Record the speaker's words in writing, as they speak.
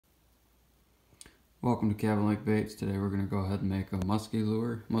Welcome to Cabin Lake Baits. Today we're going to go ahead and make a musky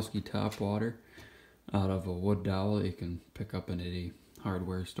lure, musky top water, out of a wood dowel you can pick up in any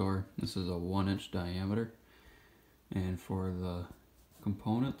hardware store. This is a 1-inch diameter. And for the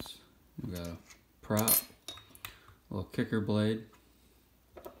components, we got a prop, a little kicker blade,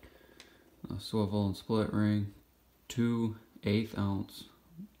 a swivel and split ring, 2 1/8 ounce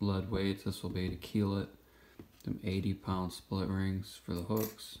lead weights. This will be to keel it. Some 80-pound split rings for the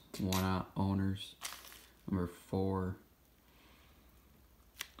hooks, 1/0 owners, number 4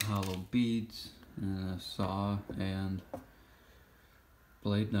 hollow beads, and a saw and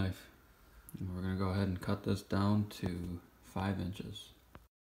blade knife. And we're going to go ahead and cut this down to 5 inches.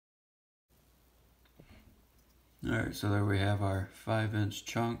 Alright, so there we have our 5-inch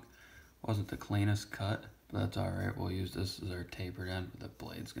chunk. Wasn't the cleanest cut, but that's alright. We'll use this as our tapered end where the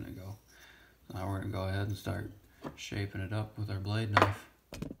blade's going to go. Now we're going to go ahead and start shaping it up with our blade knife.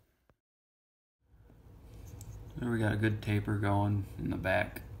 There we got a good taper going in the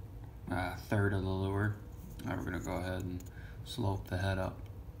back third of the lure. Now we're going to go ahead and slope the head up.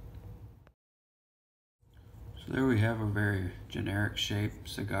 So there we have a very generic shape,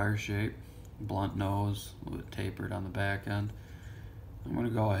 cigar shape, blunt nose, a little bit tapered on the back end. I'm going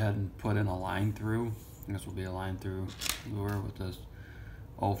to go ahead and put in a line through. This will be a line through lure with this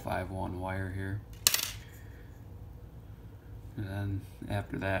 051 wire here. And then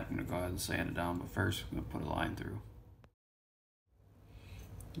after that, I'm going to go ahead and sand it down, but first I'm going to put a line through.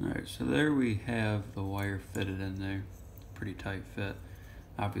 Alright, so there we have the wire fitted in there. Pretty tight fit.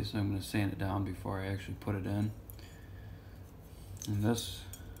 Obviously I'm going to sand it down before I actually put it in. And this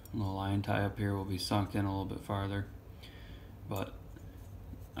little line tie up here will be sunk in a little bit farther. But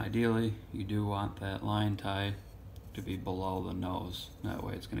ideally, you do want that line tie to be below the nose. That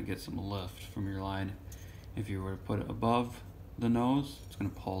way it's going to get some lift from your line. If you were to put it above the nose, it's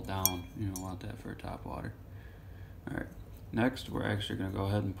going to pull down. You don't want that for a top water. Alright, next we're actually going to go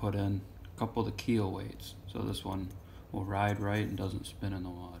ahead and put in a couple of the keel weights. So this one will ride right and doesn't spin in the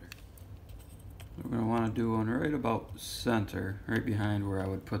water. We're going to want to do one right about center, right behind where I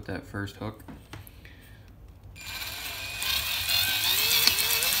would put that first hook.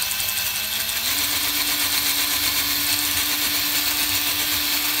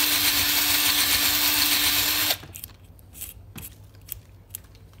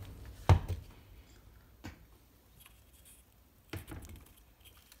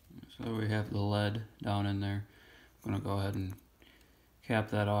 So we have the lead down in there. I'm going to go ahead and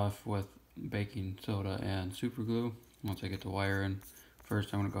cap that off with baking soda and super glue. Once I get the wire in,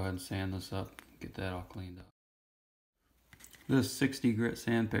 first I'm going to go ahead and sand this up, get that all cleaned up. This 60 grit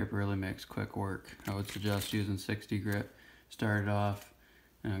sandpaper really makes quick work. I would suggest using 60 grit. Start it off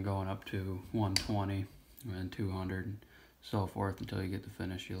and going up to 120 and then 200 and so forth until you get the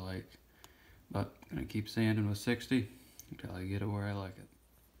finish you like. But I'm going to keep sanding with 60 until I get it where I like it.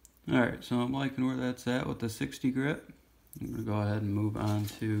 Alright, so I'm liking where that's at with the 60 grit. I'm going to go ahead and move on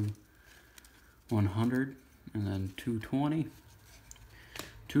to 100 and then 220.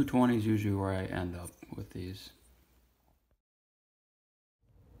 220 is usually where I end up with these.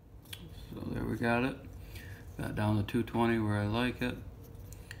 So there we got it. Got down to 220 where I like it.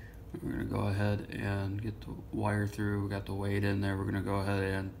 We're going to go ahead and get the wire through. We got the weight in there. We're going to go ahead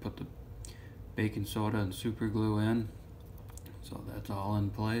and put the baking soda and super glue in. So that's all in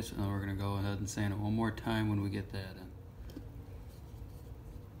place, and then we're going to go ahead and sand it one more time when we get that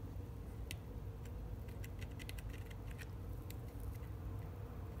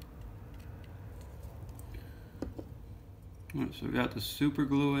in. Alright, so we got the super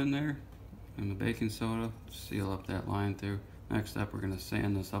glue in there and the baking soda to seal up that line through. Next up, we're going to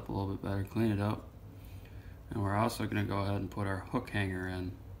sand this up a little bit better, clean it up. And we're also going to go ahead and put our hook hanger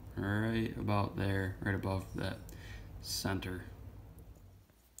in right about there, right above that center.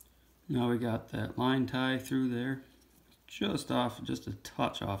 Now we got that line tie through there, just a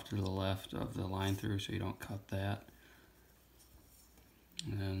touch off to the left of the line through so you don't cut that.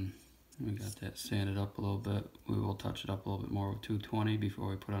 And then we got that sanded up a little bit. We will touch it up a little bit more with 220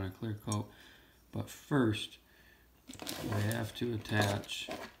 before we put on a clear coat. But first, we have to attach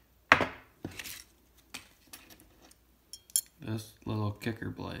this little kicker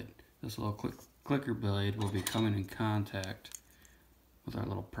blade. This little clicker blade will be coming in contact with our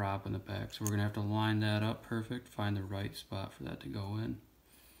little prop in the back. So we're going to have to line that up perfect, find the right spot for that to go in.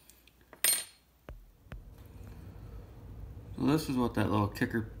 So this is what that little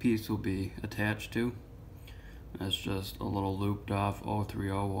kicker piece will be attached to. That's just a little looped off 030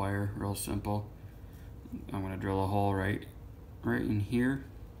 wire, real simple. I'm going to drill a hole right in here.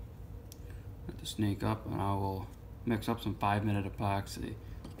 Have to sneak up, and I will mix up some 5-minute epoxy,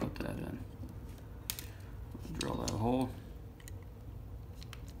 put that in. Drill that hole.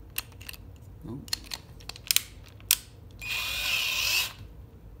 Nope.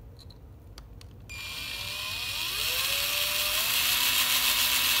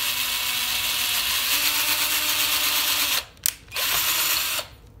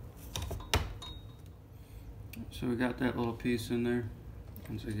 So we got that little piece in there.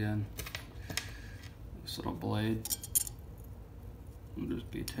 Once again, this little blade will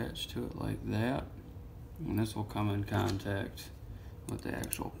just be attached to it like that, and this will come in contact with the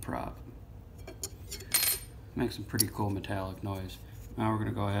actual prop. Makes some pretty cool metallic noise. Now we're going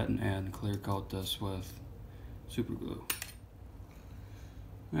to go ahead and clear coat this with super glue.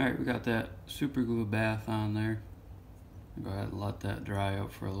 Alright, we got that super glue bath on there. Go ahead and let that dry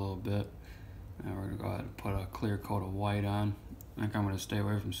out for a little bit. Now we're going to go ahead and put a clear coat of white on. I think I'm going to stay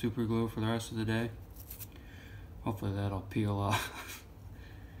away from super glue for the rest of the day. Hopefully that'll peel off.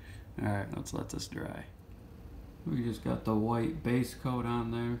 Alright, let's let this dry. We just got the white base coat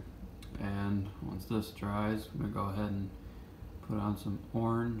on there. And once this dries, I'm going to go ahead and put on some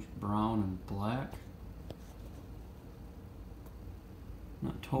orange, brown, and black.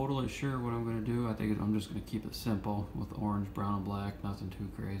 Not totally sure what I'm going to do. I think I'm just going to keep it simple with orange, brown, and black. Nothing too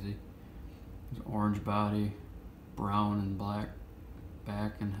crazy. There's orange body, brown and black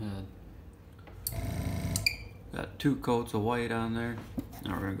back and head. Got 2 coats of white on there.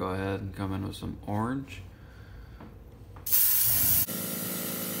 Now we're going to go ahead and come in with some orange.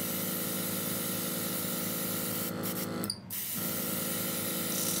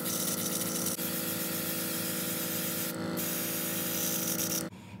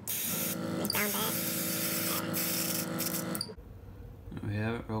 There we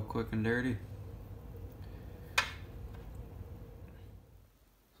have it, real quick and dirty.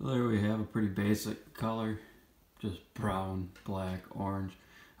 So there we have a pretty basic color, just brown, black, orange.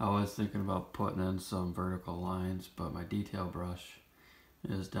 I was thinking about putting in some vertical lines, but my detail brush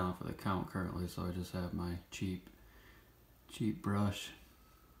is down for the count currently, so I just have my cheap brush.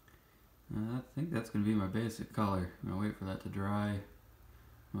 And I think that's going to be my basic color. I'm going to wait for that to dry.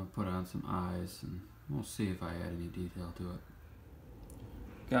 I'm going to put on some eyes and we'll see if I add any detail to it.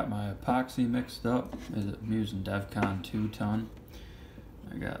 Got my epoxy mixed up. I'm using DevCon 2 ton.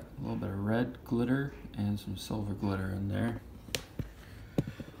 I got a little bit of red glitter and some silver glitter in there.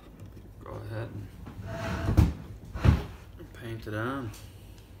 Go ahead and paint it on.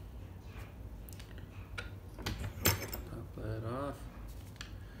 Top that off.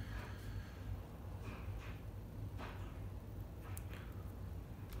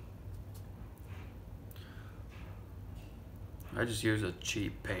 I just use a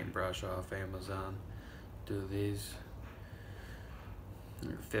cheap paintbrush off Amazon. Do these.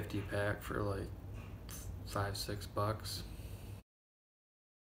 They're 50 pack for like $5-6 bucks.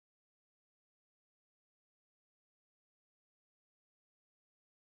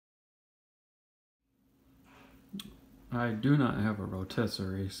 I do not have a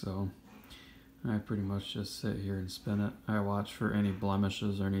rotisserie, so I pretty much just sit here and spin it. I watch for any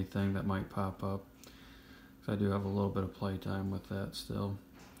blemishes or anything that might pop up. I do have a little bit of playtime with that still.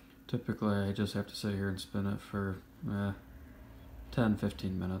 Typically I just have to sit here and spin it for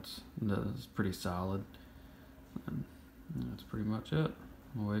 10-15 minutes. It's pretty solid. And that's pretty much it.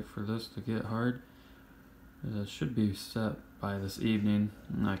 I'll wait for this to get hard. It should be set by this evening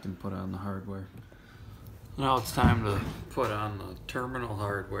and I can put on the hardware. Now it's time to put on the terminal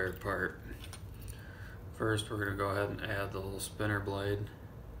hardware part. First we're going to go ahead and add the little spinner blade.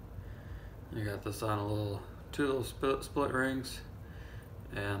 You got this on 2 little split rings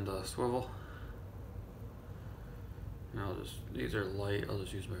and a swivel. And these are light, I'll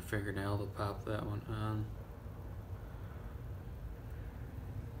just use my fingernail to pop that one on.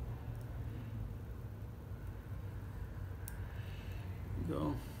 There we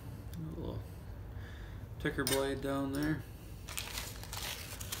go. A little ticker blade down there.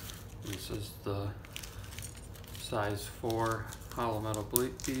 This is the size 4 hollow metal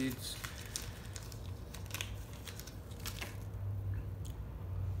beads.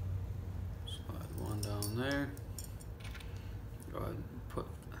 Slide one down there. Go ahead and put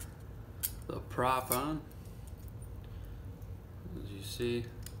the prop on. As you see,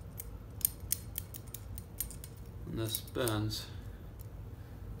 when this spins,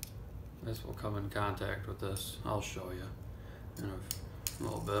 this will come in contact with this. I'll show you in a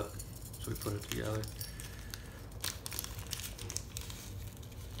little bit as we put it together.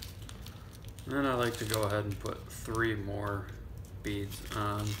 And then I like to go ahead and put 3 more beads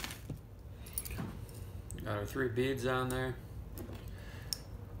on. Got our 3 beads on there.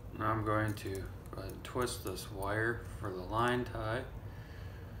 Now I'm going to go ahead and twist this wire for the line tie.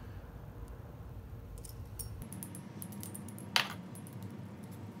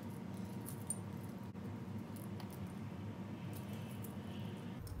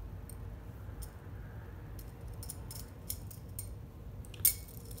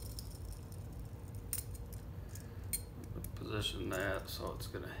 position that so it's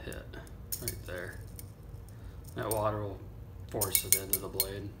gonna hit right there. That water will force it into the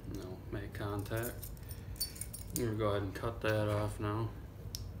blade and it'll make contact. I'm gonna go ahead and cut that off now.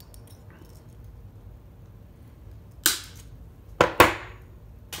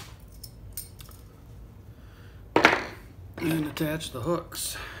 And attach the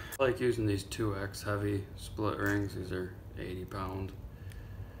hooks. I like using these 2X heavy split rings. These are 80 pound.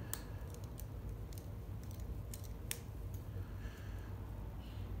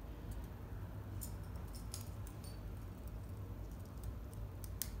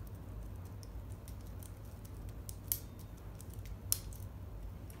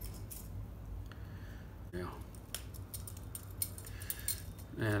 Yeah.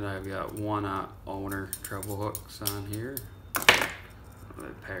 And I've got one owner treble hooks on here. They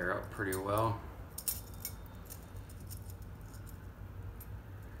pair up pretty well.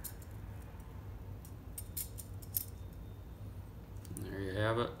 And there you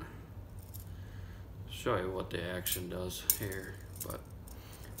have it. Show you what the action does here, but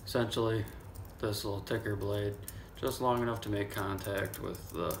essentially this little ticker blade just long enough to make contact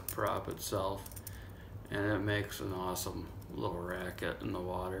with the prop itself, and it makes an awesome little racket in the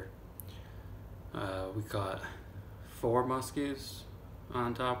water. We caught 4 muskies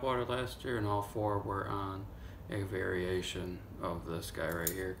on top water last year, and all 4 were on a variation of this guy right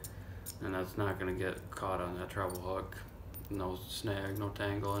here, and that's not going to get caught on that treble hook. No snag, no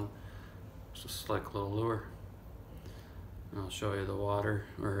tangling, just a slick little lure. I'll show you the water,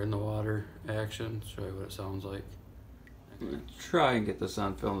 or in the water action, show you what it sounds like. I'm going to try and get this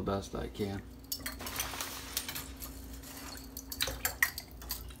on film the best I can.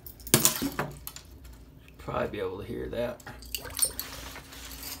 Probably be able to hear that.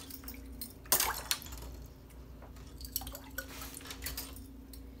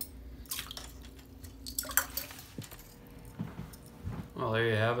 Well, there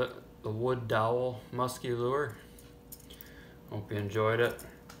you have it, the wood dowel musky lure. Hope you enjoyed it.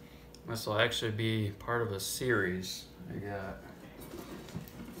 This will actually be part of a series. I got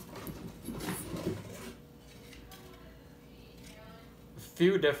a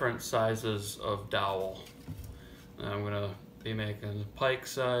few different sizes of dowel. I'm gonna be making pike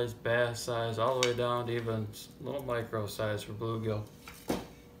size, bass size, all the way down to even little micro size for bluegill. So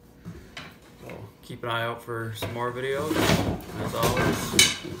keep an eye out for some more videos. As always,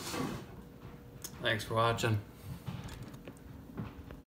 thanks for watching.